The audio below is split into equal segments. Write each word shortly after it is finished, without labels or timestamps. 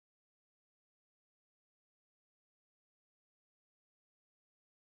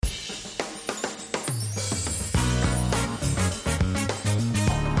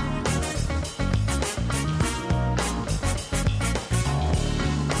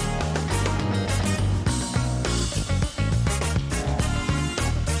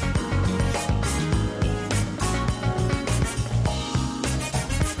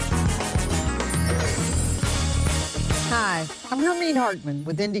Hermine Hartman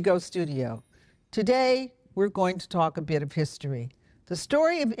with Indigo Studio. Today, we're going to talk a bit of history. The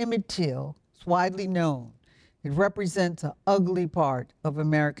story of Emmett Till is widely known. It represents an ugly part of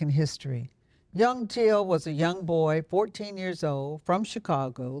American history. Young Till was a young boy, 14 years old, from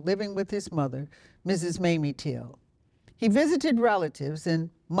Chicago, living with his mother, Mrs. Mamie Till. He visited relatives in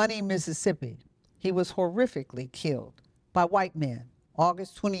Money, Mississippi. He was horrifically killed by white men,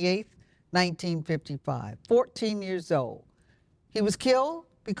 August 28, 1955, 14 years old. He was killed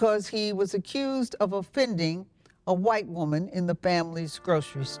because he was accused of offending a white woman in the family's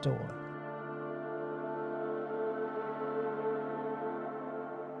grocery store.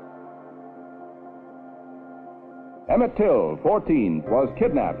 Emmett Till, 14, was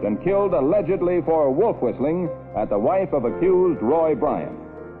kidnapped and killed allegedly for wolf whistling at the wife of accused Roy Bryant.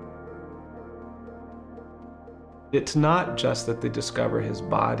 It's not just that they discover his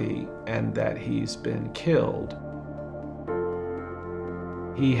body and that he's been killed.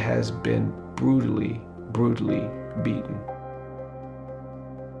 He has been brutally, brutally beaten.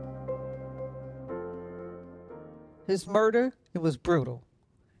 His murder, it was brutal.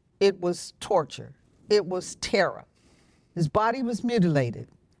 It was torture. It was terror. His body was mutilated,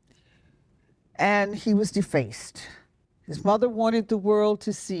 and he was defaced. His mother wanted the world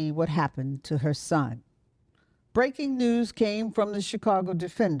to see what happened to her son. Breaking news came from the Chicago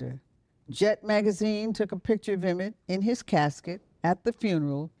Defender. Jet magazine took a picture of Emmett in his casket at the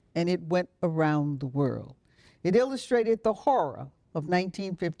funeral, and it went around the world. It illustrated the horror of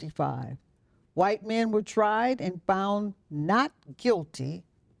 1955. White men were tried and found not guilty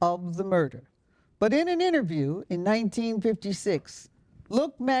of the murder. But in an interview in 1956,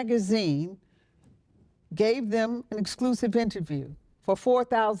 Look magazine gave them an exclusive interview for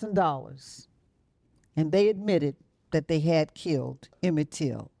 $4,000. And they admitted that they had killed Emmett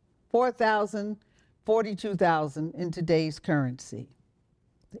Till. $4,000, $42,000 in today's currency.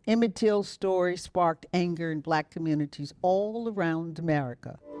 The Emmett Till story sparked anger in Black communities all around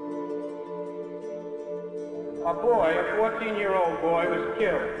America. A boy, a 14-year-old boy, was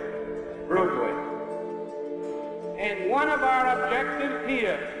killed brutally. And one of our objectives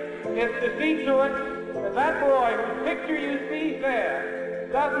here is to see to it that that boy whose picture you see there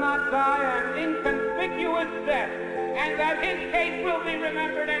does not die an inconspicuous death, and that his case will be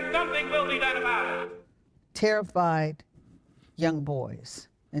remembered and something will be done about it. Terrified young boys.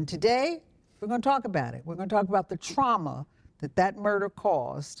 And today, we're going to talk about it. We're going to talk about the trauma that that murder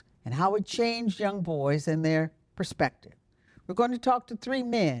caused and how it changed young boys and their perspective. We're going to talk to three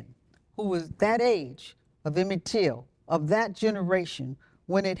men who was that age of Emmett Till, of that generation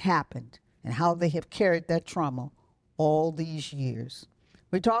when it happened, and how they have carried that trauma all these years.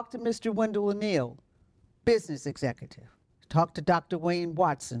 We talked to Mr. Wendell O'Neill, business executive. We talked to Dr. Wayne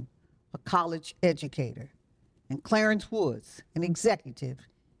Watson, a college educator, and Clarence Woods, an executive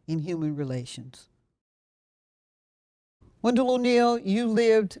in human relations. Wendell O'Neill, you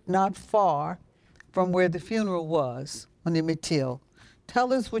lived not far from where the funeral was on Emmett Till.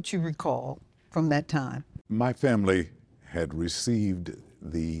 Tell us what you recall from that time. My family had received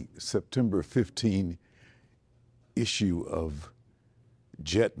the September 15 issue of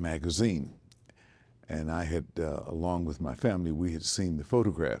Jet magazine, and I had, along with my family, we had seen the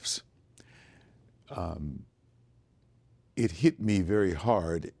photographs. It hit me very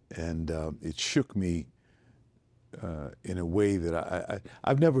hard, and it shook me in a way that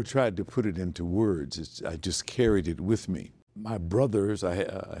I've never tried to put it into words. I just carried it with me. My brothers, I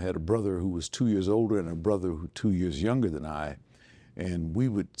had a brother who was 2 years older and a brother who 2 years younger than I, and we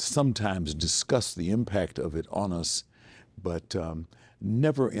would sometimes discuss the impact of it on us, but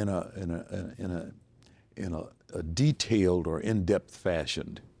never in a detailed or in-depth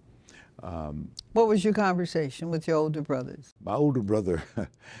fashion. What was your conversation with your older brothers? My older brother,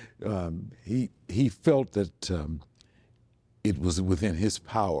 he felt that it was within his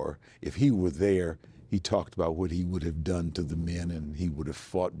power. If he were there, he talked about what he would have done to the men, and he would have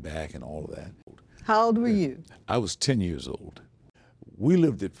fought back and all of that. How old were you? I was 10 years old. We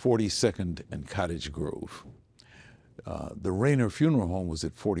lived at 42nd and Cottage Grove. The Rayner Funeral Home was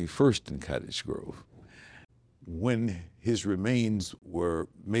at 41st and Cottage Grove. When his remains were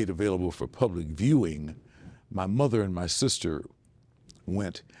made available for public viewing, my mother and my sister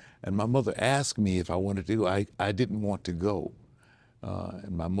went, and my mother asked me if I wanted to go. I didn't want to go.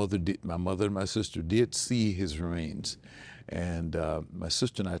 And my mother and my sister did see his remains. And my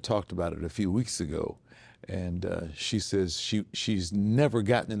sister and I talked about it a few weeks ago. And she says she's never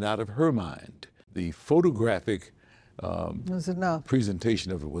gotten it out of her mind. The photographic was enough.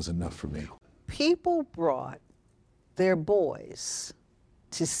 Presentation of it was enough for me. People brought their boys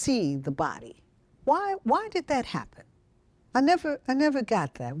to see the body. Why did that happen? I never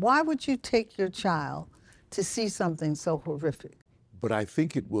got that. Why would you take your child to see something so horrific? But I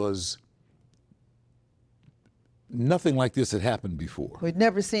think it was nothing like this had happened before. We'd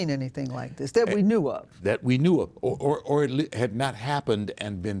never seen anything like this that we knew of. That we knew of, or it had not happened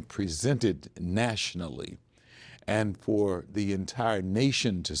and been presented nationally, and for the entire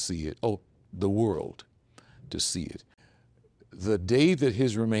nation to see it, the world to see it. The day that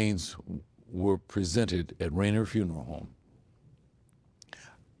his remains were presented at Rayner Funeral Home,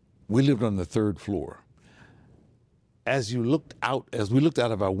 we lived on the 3rd floor. As we looked out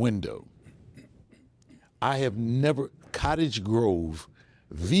of our window, Cottage Grove,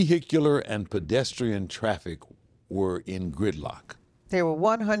 vehicular and pedestrian traffic were in gridlock. There were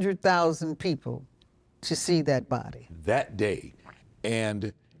 100,000 people to see that body. That day.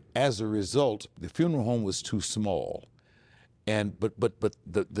 And as a result, the funeral home was too small. But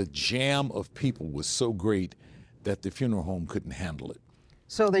the jam of people was so great that the funeral home couldn't handle it.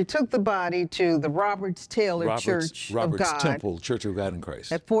 So they took the body to the Roberts Taylor Church of God. Temple, Church of God in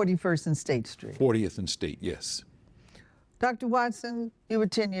Christ. At 41st and State Street. 40th and State, yes. Dr. Watson, you were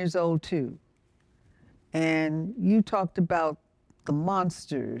 10 years old too. And you talked about the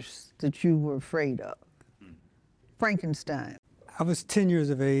monsters that you were afraid of. Frankenstein. I was 10 years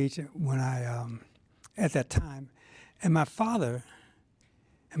of age when at that time, and my father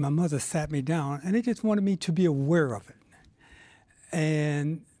and my mother sat me down and they just wanted me to be aware of it.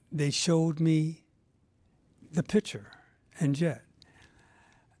 And they showed me the picture and jet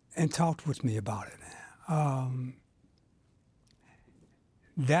and talked with me about it.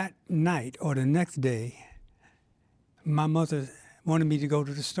 That night or the next day, my mother wanted me to go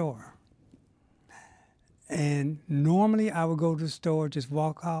to the store. And normally I would go to the store, just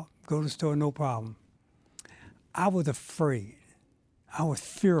walk out, go to the store, no problem. I was afraid. I was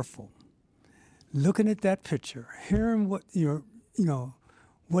fearful. Looking at that picture, hearing what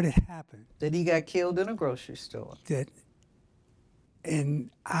what had happened. That he got killed in a grocery store. And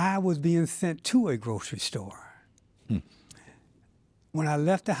I was being sent to a grocery store. When I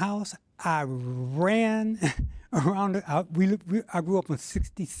left the house, I ran around. I grew up on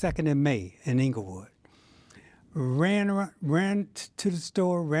 62nd and May in Inglewood. Ran to the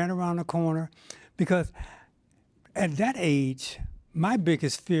store, ran around the corner, because at that age, my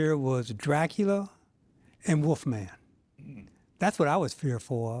biggest fear was Dracula and Wolfman. That's what I was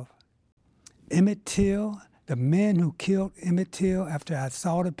fearful of. Emmett Till, the man who killed Emmett Till, after I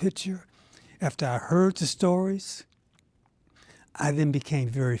saw the picture, after I heard the stories, I then became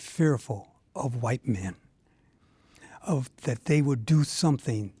very fearful of white men, of that they would do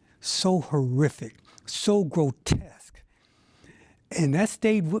something so horrific, so grotesque. And that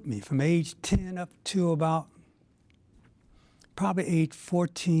stayed with me from age 10 up to about probably age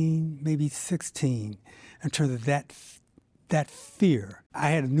 14, maybe 16, in terms of that fear. I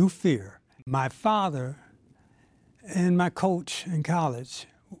had a new fear. My father and my coach in college,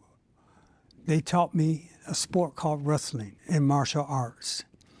 they taught me a sport called wrestling and martial arts.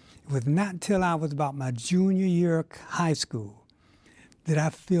 It was not until I was about my junior year of high school that I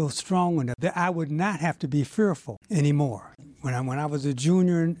feel strong enough that I would not have to be fearful anymore. When I was a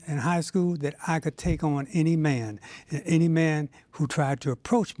junior in high school, that I could take on any man, and any man who tried to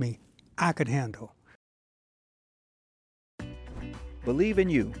approach me, I could handle. Believe in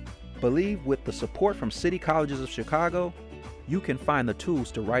you. Believe with the support from City Colleges of Chicago, you can find the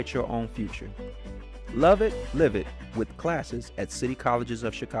tools to write your own future. Love it, live it with classes at City Colleges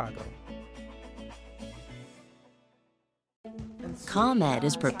of Chicago. ComEd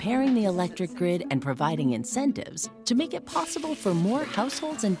is preparing the electric grid and providing incentives to make it possible for more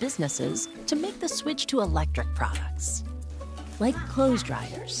households and businesses to make the switch to electric products, like clothes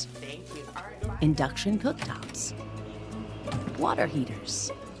dryers, induction cooktops, water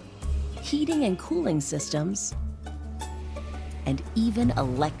heaters, heating and cooling systems, and even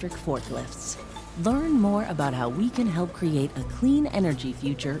electric forklifts. Learn more about how we can help create a clean energy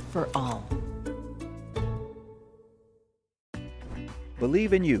future for all.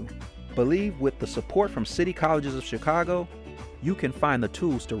 Believe in you. Believe with the support from City Colleges of Chicago, you can find the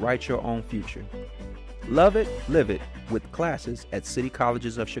tools to write your own future. Love it, live it with classes at City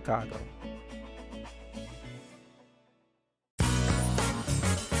Colleges of Chicago.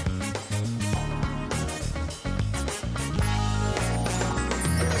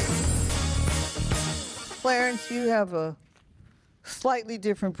 Clarence, you have a slightly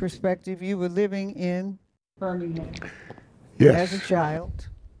different perspective. You were living in Birmingham as a child,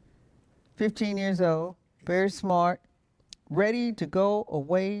 15 years old, very smart, ready to go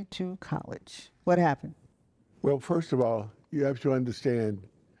away to college. What happened? Well, first of all, you have to understand,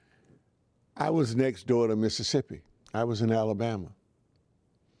 I was next door to Mississippi. I was in Alabama.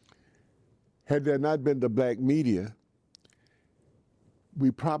 Had there not been the black media,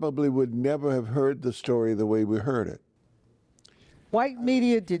 we probably would never have heard the story the way we heard it. White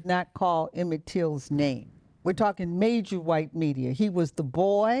media did not call Emmett Till's name. We're talking major white media. He was the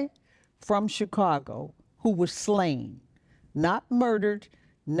boy from Chicago who was slain, not murdered,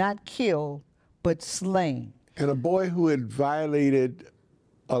 not killed, but slain. And a boy who had violated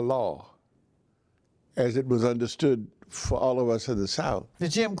a law, as it was understood for all of us in the South. The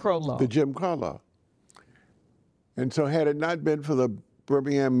Jim Crow law. The Jim Crow law. And so had it not been for the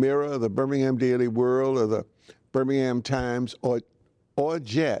Birmingham Mirror, or the Birmingham Daily World, or the Birmingham Times, or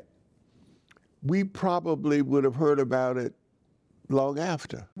Jet, we probably would have heard about it long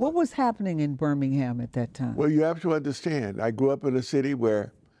after. What was happening in Birmingham at that time? Well, you have to understand, I grew up in a city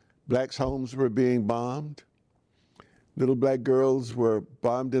where blacks' homes were being bombed. Little black girls were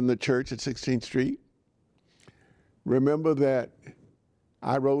bombed in the church at 16th Street. Remember that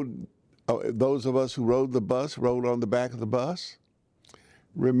I rode, those of us who rode the bus rode on the back of the bus.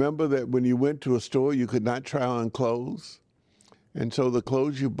 Remember that when you went to a store, you could not try on clothes. And so the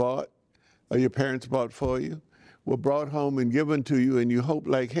clothes you bought, or your parents bought for you, were brought home and given to you, and you hoped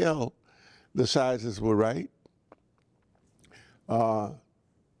like hell the sizes were right.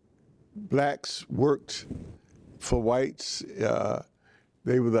 Blacks worked for whites.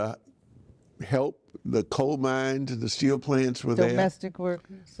 They were the help. The coal mines and the steel plants were there. Domestic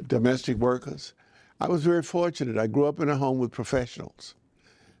workers. Domestic workers. I was very fortunate. I grew up in a home with professionals.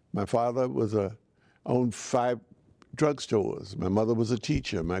 My father owned 5 drugstores. My mother was a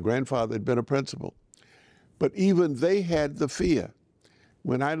teacher. My grandfather had been a principal. But even they had the fear.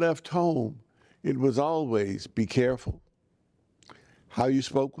 When I left home, it was always be careful. How you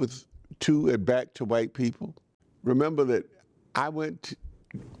spoke to and back to white people. Remember that I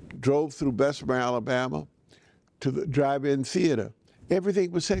drove through Bessemer, Alabama, to the drive-in theater.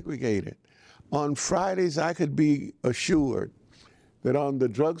 Everything was segregated. On Fridays, I could be assured that on the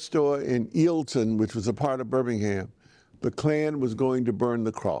drugstore in Ealton, which was a part of Birmingham, the Klan was going to burn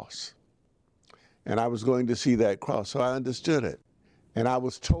the cross. And I was going to see that cross, so I understood it. And I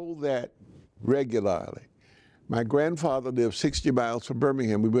was told that regularly. My grandfather lived 60 miles from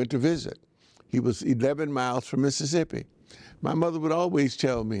Birmingham. We went to visit. He was 11 miles from Mississippi. My mother would always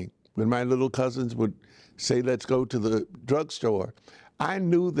tell me, when my little cousins would say, let's go to the drugstore, I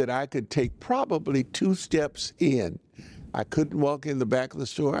knew that I could take probably 2 steps in. I couldn't walk in the back of the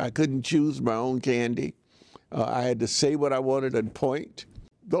store. I couldn't choose my own candy. I had to say what I wanted and point.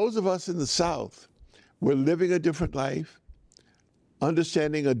 Those of us in the South were living a different life,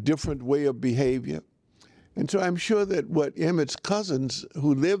 understanding a different way of behavior. And so I'm sure that what Emmett's cousins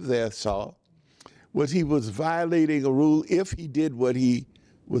who lived there saw was he was violating a rule if he did what he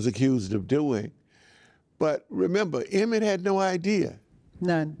was accused of doing. But remember, Emmett had no idea.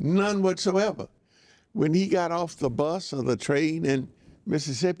 None. None whatsoever. When he got off the bus or the train in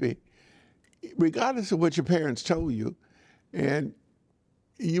Mississippi, regardless of what your parents told you, and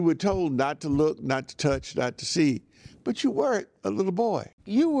you were told not to look, not to touch, not to see, but you weren't a little boy.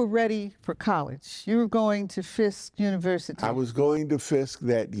 You were ready for college. You were going to Fisk University. I was going to Fisk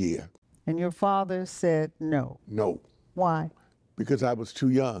that year. And your father said no. No. Why? Because I was too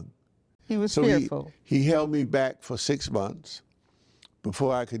young. He was so fearful. He held me back for 6 months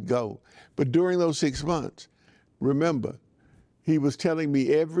before I could go. But during those 6 months, remember, he was telling me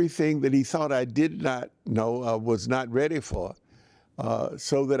everything that he thought I did not know or was not ready for,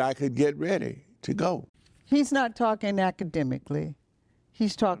 so that I could get ready to go. He's not talking academically.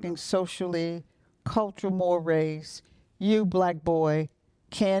 He's talking socially, cultural mores. You, black boy,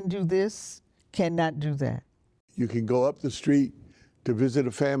 can do this, cannot do that. You can go up the street to visit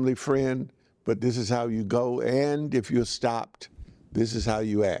a family friend, but this is how you go. And if you're stopped, this is how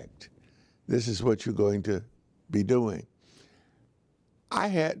you act. This is what you're going to be doing. I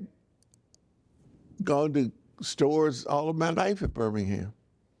had gone to stores all of my life at Birmingham.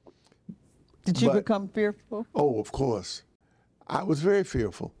 Did you become fearful? Oh, of course. I was very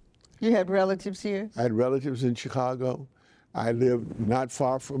fearful. You had relatives here? I had relatives in Chicago. I lived not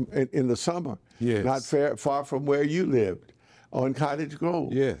far from, in the summer, yes, not far from where you lived, on Cottage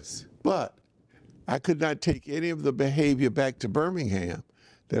Grove. Yes. But I could not take any of the behavior back to Birmingham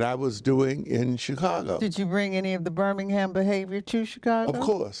that I was doing in Chicago. Did you bring any of the Birmingham behavior to Chicago? Of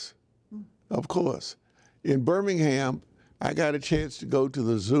course. Of course. In Birmingham, I got a chance to go to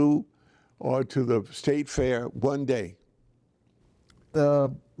the zoo or to the state fair one day.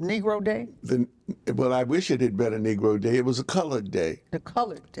 The Negro Day? Well, I wish it had been a Negro Day. It was a colored day. The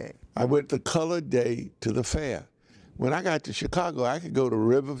colored day. I went the colored day to the fair. When I got to Chicago, I could go to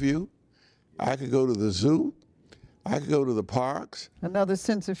Riverview. I could go to the zoo. I could go to the parks. Another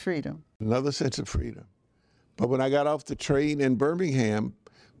sense of freedom. Another sense of freedom. But when I got off the train in Birmingham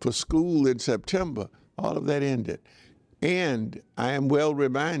for school in September, all of that ended. And I am well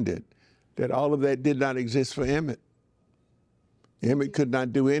reminded that all of that did not exist for Emmett. Emmett could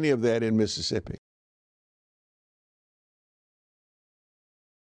not do any of that in Mississippi.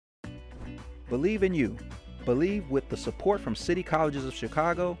 Believe in you. Believe with the support from City Colleges of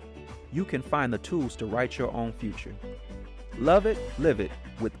Chicago, you can find the tools to write your own future. Love it, live it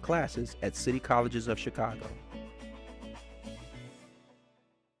with classes at City Colleges of Chicago.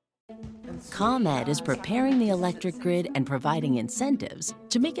 ComEd is preparing the electric grid and providing incentives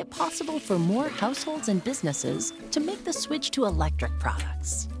to make it possible for more households and businesses to make the switch to electric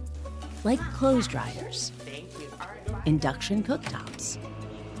products, like clothes dryers, induction cooktops,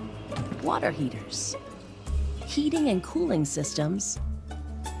 water heaters, heating and cooling systems,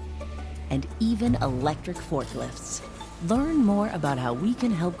 and even electric forklifts. Learn more about how we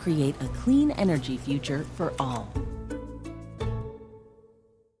can help create a clean energy future for all.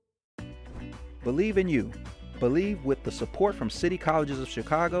 Believe in you. Believe with the support from City Colleges of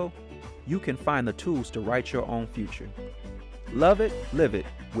Chicago, you can find the tools to write your own future. Love it, live it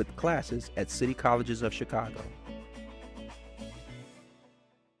with classes at City Colleges of Chicago.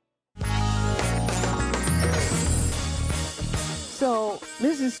 So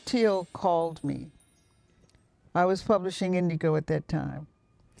Mrs. Till called me. I was publishing Indigo at that time.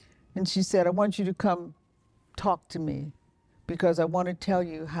 And she said, I want you to come talk to me because I want to tell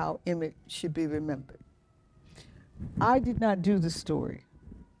you how Emmett should be remembered. I did not do the story.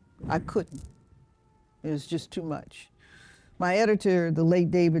 I couldn't. It was just too much. My editor, the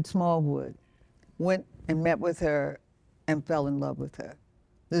late David Smallwood, went and met with her and fell in love with her.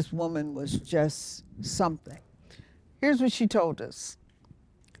 This woman was just something. Here's what she told us.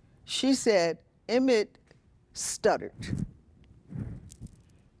 She said, Emmett stuttered.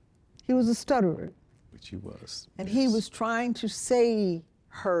 He was a stutterer. Which he was. And yes. he was trying to say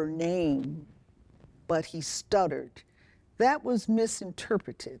her name, but he stuttered. That was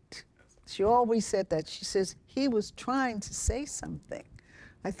misinterpreted. She always said that. She says, he was trying to say something.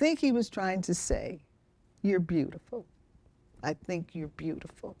 I think he was trying to say, you're beautiful. I think you're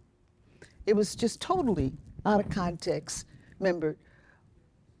beautiful. It was just totally out of context. Remember,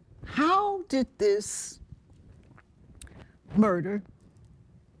 how did this murder,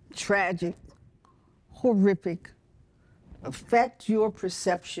 tragic, horrific, affect your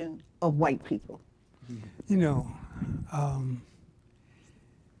perception of white people? You know,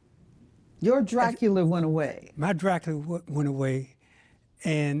 your Dracula went away. My Dracula went away,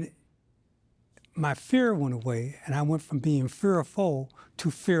 and my fear went away, and I went from being fearful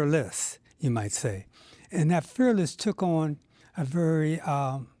to fearless, you might say. And that fearless took on a very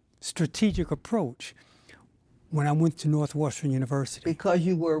strategic approach when I went to Northwestern University. Because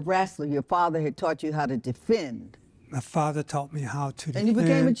you were a wrestler, your father had taught you how to defend. My father taught me how to defend. And you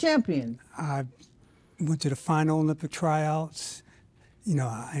became a champion. I went to the final Olympic tryouts, you know,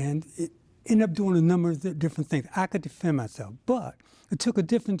 and it ended up doing a number of different things. I could defend myself, but it took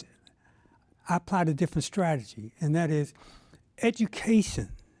I applied a different strategy, and that is education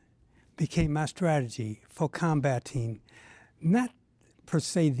became my strategy for combating not per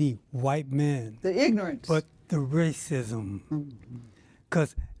se the white men. The ignorance. But the racism.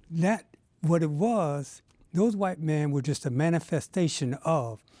 Because what it was, those white men were just a manifestation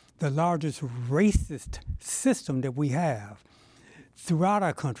of the largest racist system that we have throughout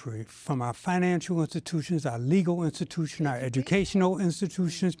our country, from our financial institutions, our legal institutions, our educational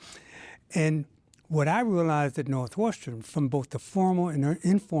institutions. And what I realized at Northwestern, from both the formal and the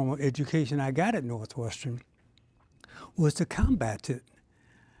informal education I got at Northwestern, was to combat it.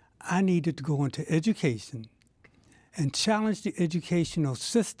 I needed to go into education and challenge the educational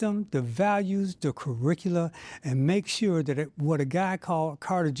system, the values, the curricula, and make sure that what a guy called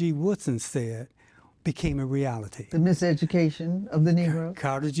Carter G. Woodson said became a reality. The miseducation of the Negro.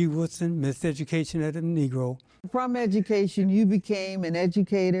 Carter G. Woodson, miseducation of the Negro. From education, you became an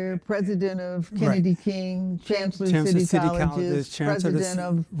educator, president of Kennedy King, Chancellor of City Colleges, president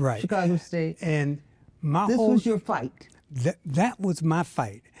of Chicago State. And this was your fight. That was my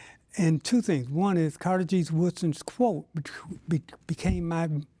fight. And two things. One is Carter G. Woodson's quote became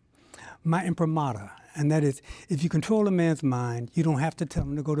my imprimatur. And that is, if you control a man's mind, you don't have to tell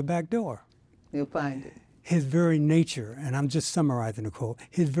him to go to the back door. You'll find it. His very nature, and I'm just summarizing the quote,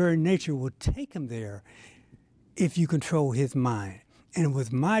 his very nature will take him there if you control his mind. And it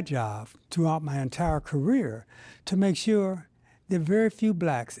was my job throughout my entire career to make sure that very few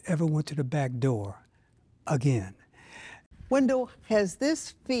blacks ever went to the back door again. Wendell, has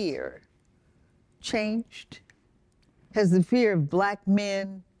this fear changed Has the fear of black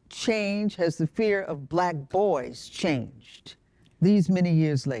men changed? Has the fear of black boys changed these many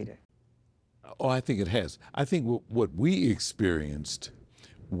years later? Oh, I think it has. I think what we experienced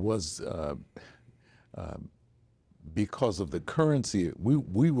was because of the currency.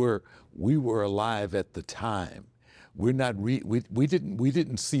 We were alive at the time. We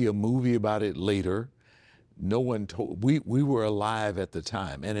didn't see a movie about it later. No one told. We were alive at the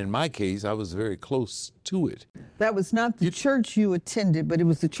time, and in my case, I was very close to it. That was not the church you attended, but it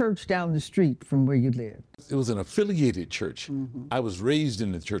was the church down the street from where you lived. It was an affiliated church. Mm-hmm. I was raised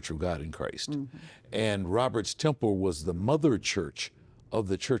in the Church of God in Christ, and Robert's Temple was the mother church of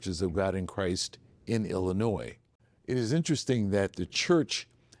the Churches of God in Christ in Illinois. It is interesting that the church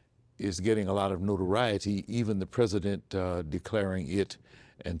is getting a lot of notoriety, even the president declaring it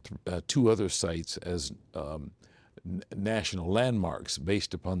and two other sites as national landmarks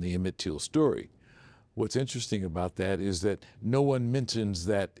based upon the Emmett Till story. What's interesting about that is that no one mentions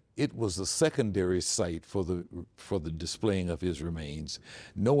that it was a secondary site for the displaying of his remains.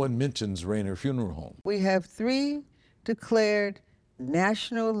 No one mentions Rayner Funeral Home. We have 3 declared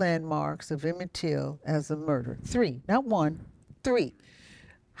national landmarks of Emmett Till as a murder. 3, not 1, 3.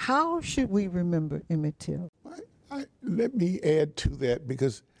 How should we remember Emmett Till? Let me add to that,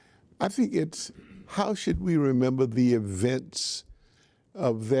 because I think it's how should we remember the events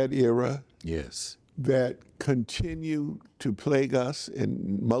of that era? Yes. That continue to plague us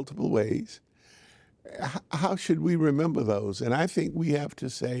in multiple ways. How should we remember those? And I think we have to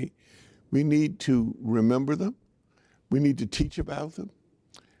say we need to remember them. We need to teach about them.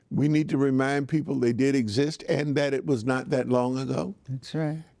 We need to remind people they did exist and that it was not that long ago. That's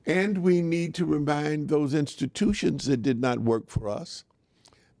right. And we need to remind those institutions that did not work for us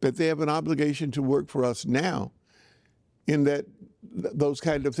that they have an obligation to work for us now, in that those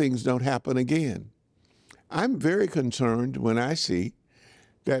kind of things don't happen again. I'm very concerned when I see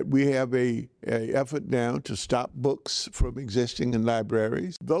that we have a effort now to stop books from existing in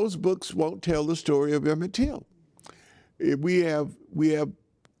libraries. Those books won't tell the story of Emmett Till. We have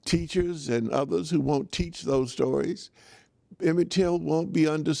teachers and others who won't teach those stories. Emmett Till won't be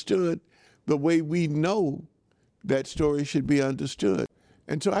understood the way we know that story should be understood.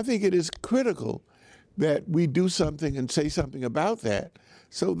 And so I think it is critical that we do something and say something about that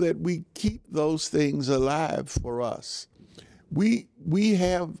so that we keep those things alive for us. We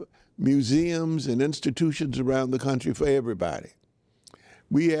have museums and institutions around the country for everybody.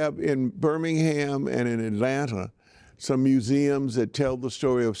 We have in Birmingham and in Atlanta some museums that tell the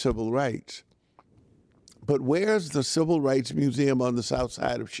story of civil rights. But where's the Civil Rights Museum on the south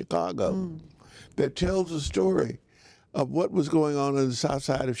side of Chicago that tells the story of what was going on the south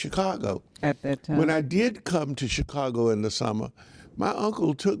side of Chicago? At that time. When I did come to Chicago in the summer, my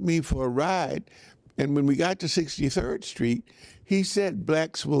uncle took me for a ride, and when we got to 63rd Street, he said,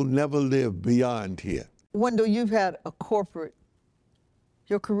 blacks will never live beyond here. Wendell, you've had a corporate,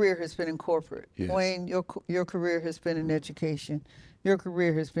 your career has been in corporate. Yes. Wayne, your career has been in education. Your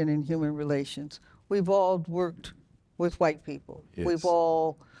career has been in human relations. We've all worked with white people. Yes. We've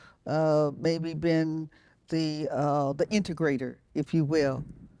all maybe been the integrator, if you will.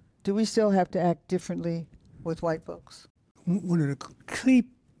 Do we still have to act differently with white folks? One of the key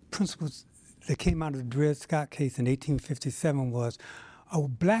principles that came out of the Dred Scott case in 1857 was a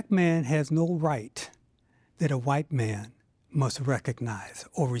black man has no right that a white man must recognize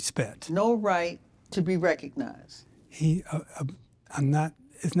or respect. No right to be recognized.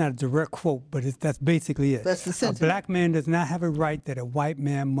 It's not a direct quote, but that's basically it. That's the sentiment. A black man does not have a right that a white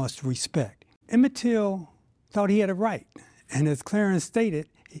man must respect. Emmett Till thought he had a right. And as Clarence stated,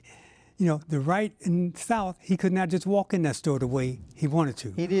 the right in the South, he could not just walk in that store the way he wanted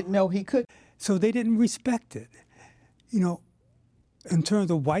to. He didn't know he could. So they didn't respect it. In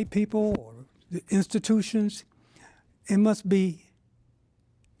terms of white people or the institutions, we must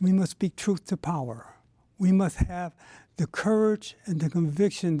speak truth to power. We must have the courage and the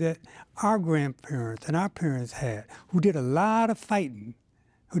conviction that our grandparents and our parents had, who did a lot of fighting.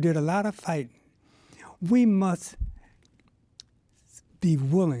 We must be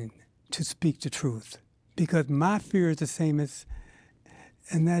willing to speak the truth, because my fear is the same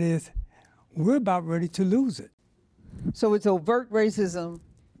and that is, we're about ready to lose it. So it's overt racism,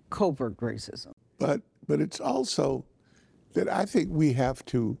 covert racism. But it's also that I think we have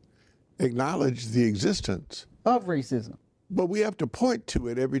to acknowledge the existence of racism. But we have to point to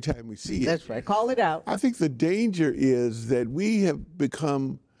it every time we see it. That's right. Call it out. I think the danger is that we have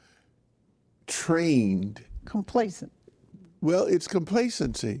become trained. Complacent. Well, it's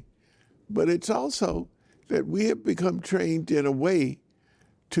complacency, but it's also that we have become trained in a way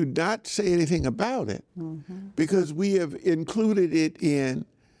to not say anything about it because we have included it in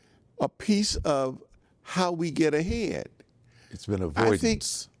a piece of how we get ahead. It's been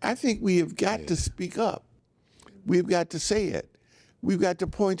avoidance. I think we have got to speak up. We've got to say it. We've got to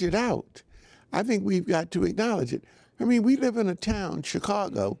point it out. I think we've got to acknowledge it. I mean, we live in a town,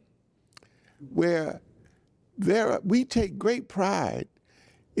 Chicago, where we take great pride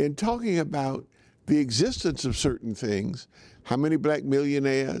in talking about the existence of certain things, how many black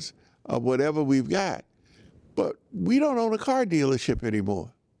millionaires, or whatever we've got. But we don't own a car dealership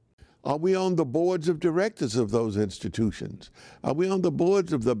anymore. Are we on the boards of directors of those institutions? Are we on the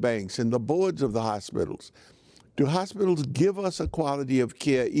boards of the banks and the boards of the hospitals? Do hospitals give us a quality of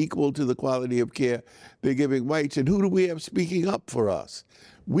care equal to the quality of care they're giving whites? And who do we have speaking up for us?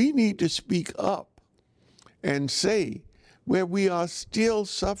 We need to speak up and say where we are still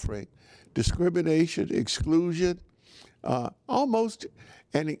suffering discrimination, exclusion, almost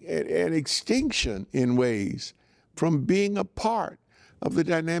an extinction in ways from being a part of the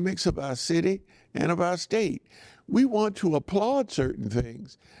dynamics of our city and of our state. We want to applaud certain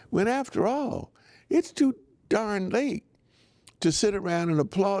things when, after all, it's too darn late to sit around and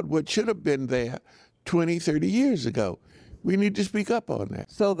applaud what should have been there 20, 30 years ago. We need to speak up on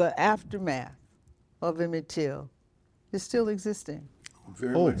that. So the aftermath of Emmett Till is still existing.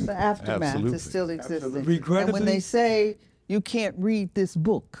 Very much. The aftermath Absolutely. is still existing. Regrettably- And when they say you can't read this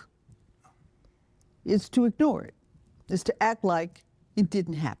book, it's to ignore it. It's to act like it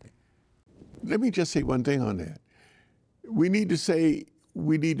didn't happen. Let me just say one thing on that. We need to say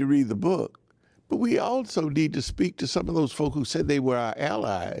we need to read the book, but we also need to speak to some of those folk who said they were our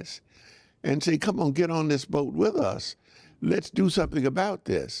allies and say, come on, get on this boat with us. Let's do something about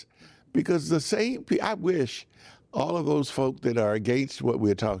this. Because I wish all of those folk that are against what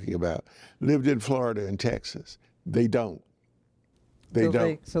we're talking about lived in Florida and Texas. They don't. They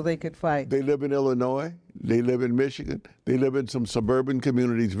don't. So they could fight. They live in Illinois. They live in Michigan. They live in some suburban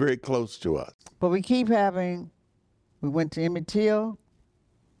communities very close to us. But we went to Emmett Till,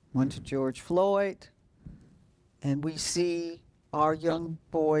 went to George Floyd, and we see our young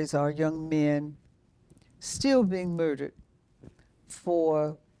boys, our young men still being murdered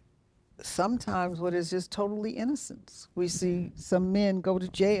for sometimes what is just totally innocence. We see some men go to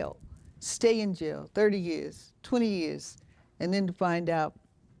jail, stay in jail 30 years, 20 years, and then to find out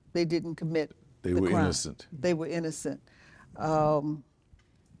they didn't commit They the were crime. innocent. They were innocent.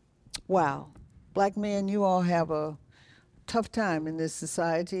 Wow. Black men, you all have a tough time in this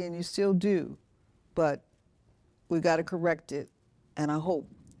society, and you still do. But we got to correct it, and I hope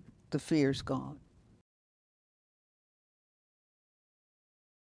the fear's gone.